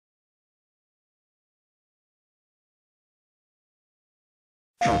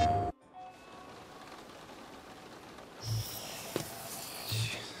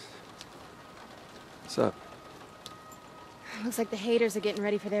What's up? Looks like the haters are getting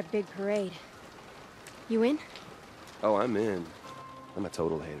ready for their big parade. You in? Oh, I'm in. I'm a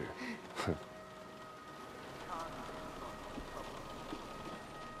total hater.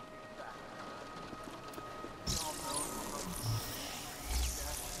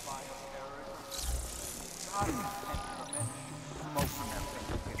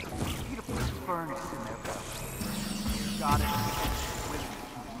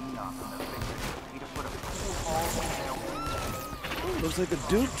 Looks like the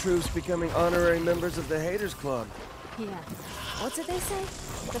Duke Troop's becoming honorary members of the Haters Club. Yeah. What's it they say?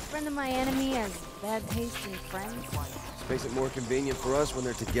 The friend of my enemy has bad taste in friends? Just makes it more convenient for us when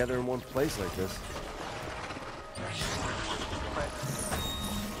they're together in one place like this.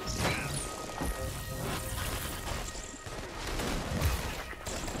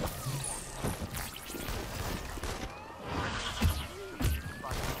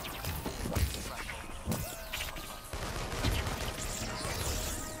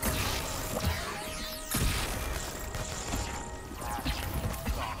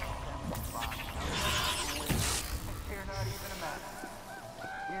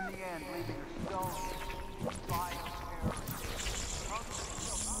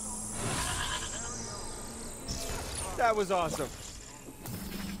 That was awesome.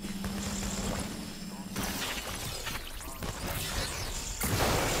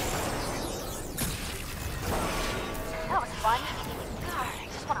 That was fun. God, I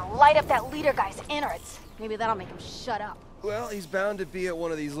just want to light up that leader guy's innards. Maybe that'll make him shut up. Well, he's bound to be at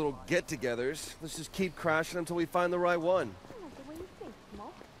one of these little get-togethers. Let's just keep crashing until we find the right one. That's the way you think,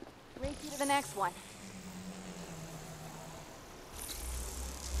 Smoke. Race you to the next one.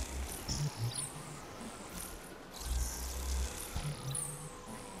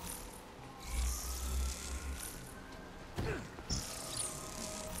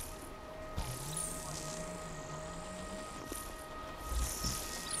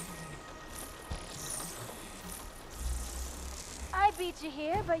 I beat you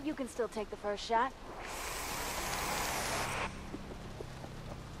here, but you can still take the first shot.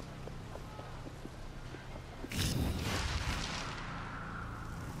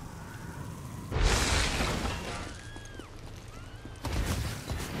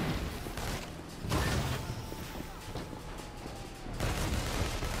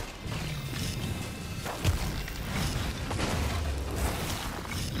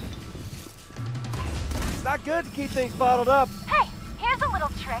 It's not good to keep things bottled up. Hey, here's a little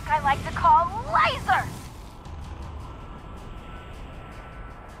trick I like to call lasers!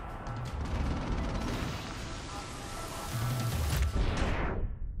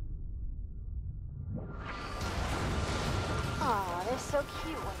 Aw, they're so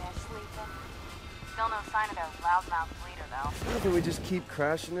cute when they're sleeping. Still no sign of their loudmouth leader, though. How can we just keep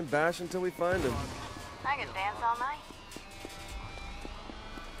crashing and bashing until we find him? I could dance all night.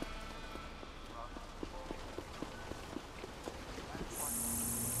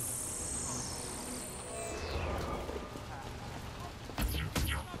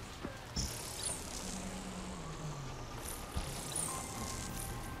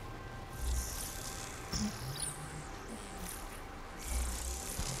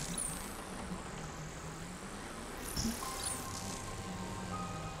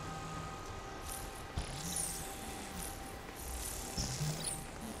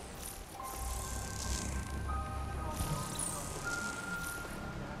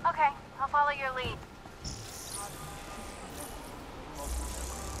 Okay, I'll follow your lead.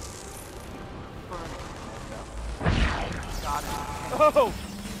 Oh,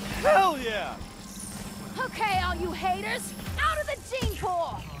 hell yeah! Okay, all you haters, out of the gene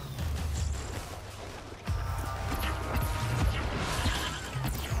pool!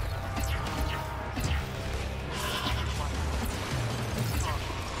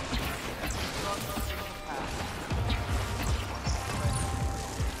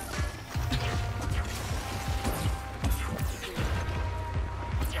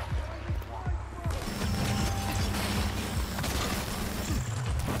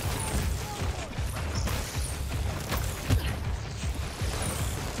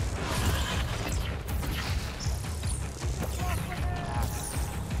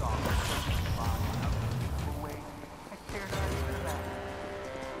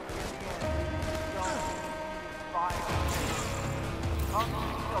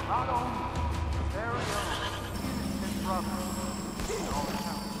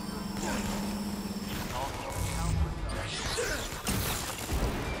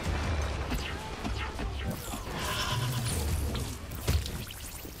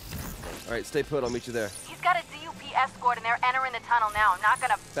 All right, stay put. I'll meet you there. He's got a DUP escort and they're entering the tunnel now. I'm not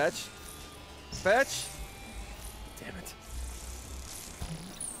gonna... Fetch? Fetch? Damn it.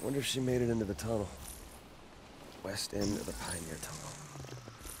 Wonder if she made it into the tunnel. West end of the Pioneer Tunnel.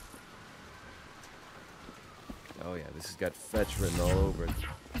 Oh yeah, this has got fetch written all over it.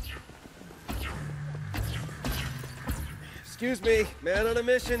 Excuse me, man on a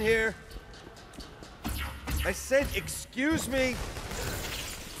mission here. I said excuse me.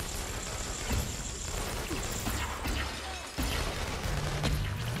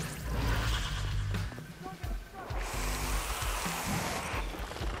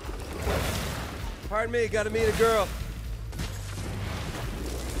 Pardon me, gotta meet a girl.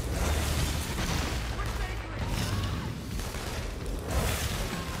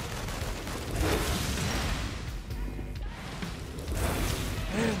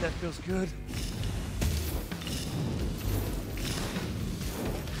 Man, that feels good.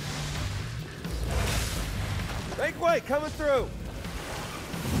 Make way, coming through.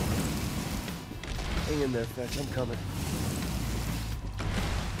 Hang in there, Fetch, I'm coming.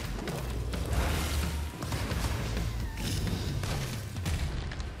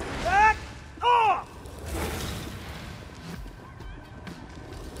 Back off!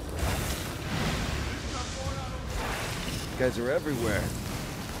 You guys are everywhere.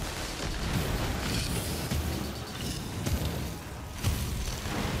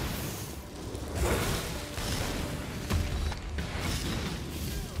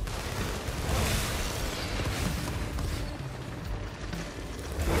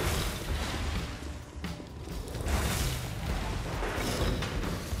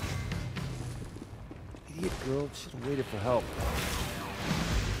 Idiot girl, should have waited for help.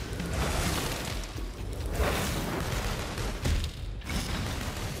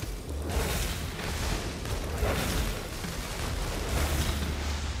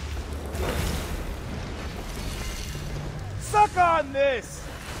 Suck on this!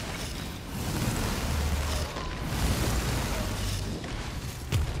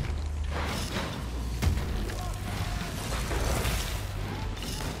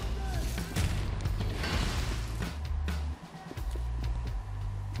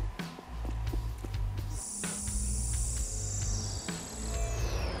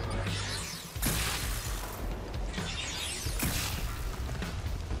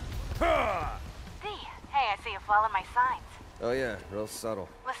 Follow my signs. Oh yeah, real subtle.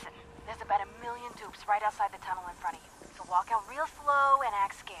 Listen, there's about 1 million dupes right outside the tunnel in front of you. So walk out real slow and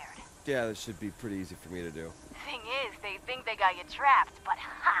act scared. Yeah, this should be pretty easy for me to do. Thing is, they think they got you trapped, but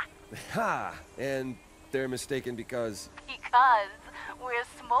ha! Ha! And they're mistaken because... Because we're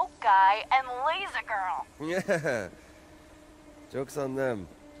Smoke Guy and Laser Girl. Yeah! Joke's on them.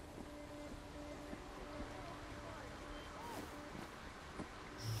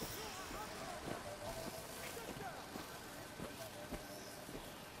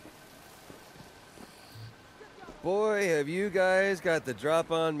 Boy, have you guys got the drop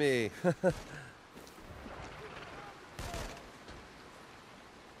on me.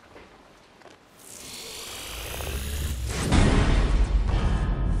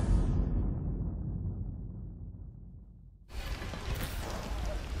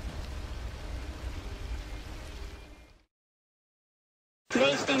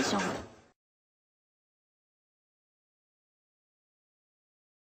 PlayStation